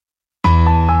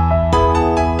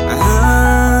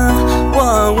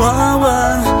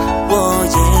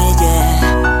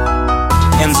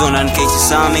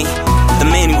Sammy, the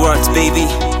main words, baby.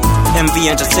 MV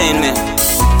Entertainment.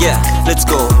 Yeah, let's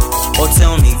go. Oh,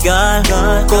 tell me, God,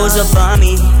 goes about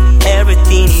me.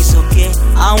 Everything is okay.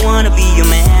 I wanna be your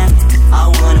man. I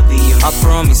wanna be your man. I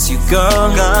promise you,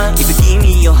 girl, if you give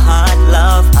me your heart,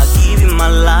 love, I'll give you my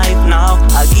life now.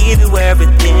 I'll give you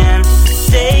everything.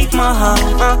 Take my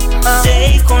heart,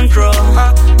 take control.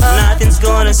 Nothing's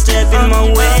gonna step in my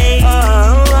way.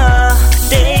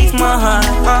 Take my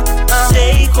heart,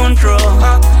 take control.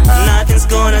 Nothing's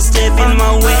gonna step in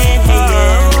my way.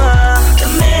 The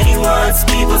many words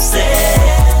people say,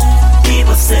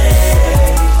 people say,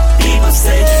 people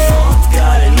say you don't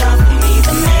got enough of me.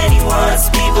 The many words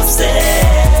people say,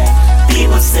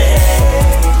 people say,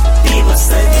 people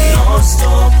say you don't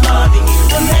stop loving you.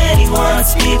 The many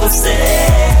words people say,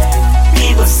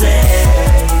 people say,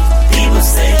 people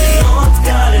say you don't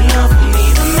got enough of me.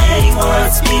 The many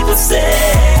words people say,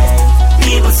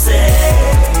 people say,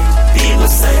 people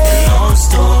say you don't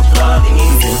stop loving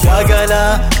you.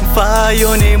 Kwagala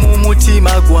mfayo ne mu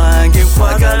mutima gwange,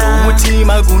 kwagala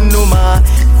umutima gunuma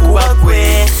kuba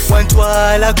gwe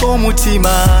wantwalako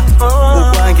omutima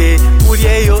ogwange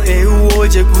ulyeyo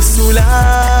ewuwoje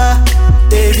kusula.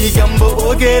 Ebigambo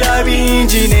ogera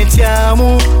bingi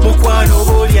netyamu mukwano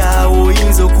bolyawo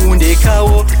oyinza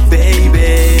okundekawo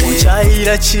baby.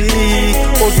 Onkyayira ki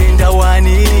ogenda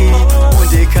wani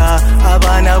ondeka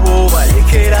abaana bo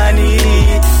balekerani.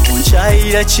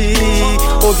 Onkyayira ki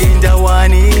ogenda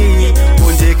wani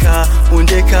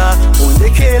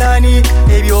ondekerani.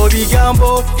 Ebyo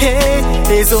bigambo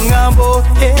ezo ngambo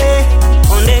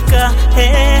ondeka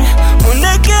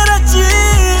ondekera ki.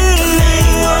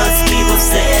 People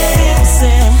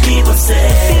say, people say,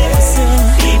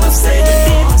 people say you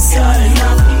don't got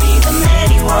enough of me. The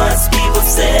many words people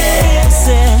say,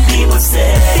 people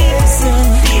say,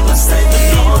 people say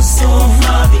you don't stop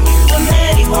loving you. The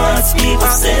many words people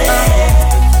say,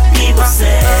 people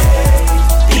say,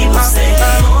 people say you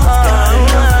don't got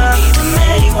enough of me. The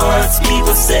many words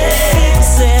people say,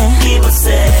 people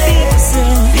say,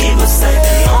 people say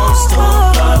you don't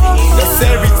stop loving you. That's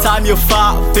every time you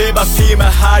fall, babe, I feel my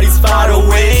heart is far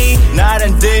away. Night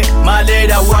and day, my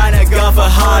lady, I wanna go for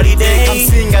holiday. Come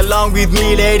sing along with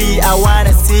me, lady, I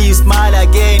wanna see you smile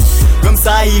again.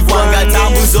 Wanga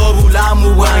tambuzo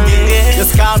bulamu wange.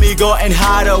 Just call me going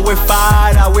hard away,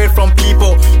 far away from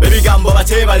people. Baby gambo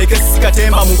bateba lekesika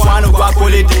temba mukwano gwako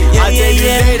lady. I tell you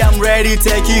lady, I'm ready,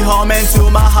 take you home and to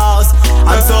my house.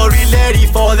 I'm sorry lady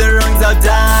for the wrongs I've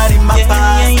done in my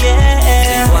past.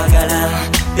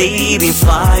 Kwagala, baby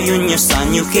fire on your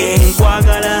son, you can't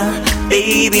kwagala.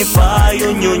 Baby fire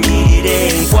on your need.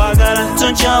 Kwagala,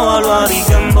 tunchawalwa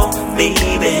bigambo,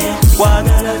 baby.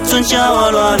 Kwagala,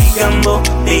 tunchawalwa bigambo,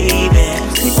 baby.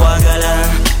 Kwagala,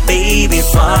 baby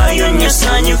fire on your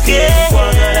son, you can't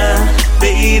kwagala.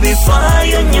 Baby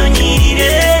fire on your need.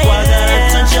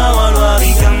 Kwagala, tunchawalwa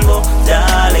bigambo.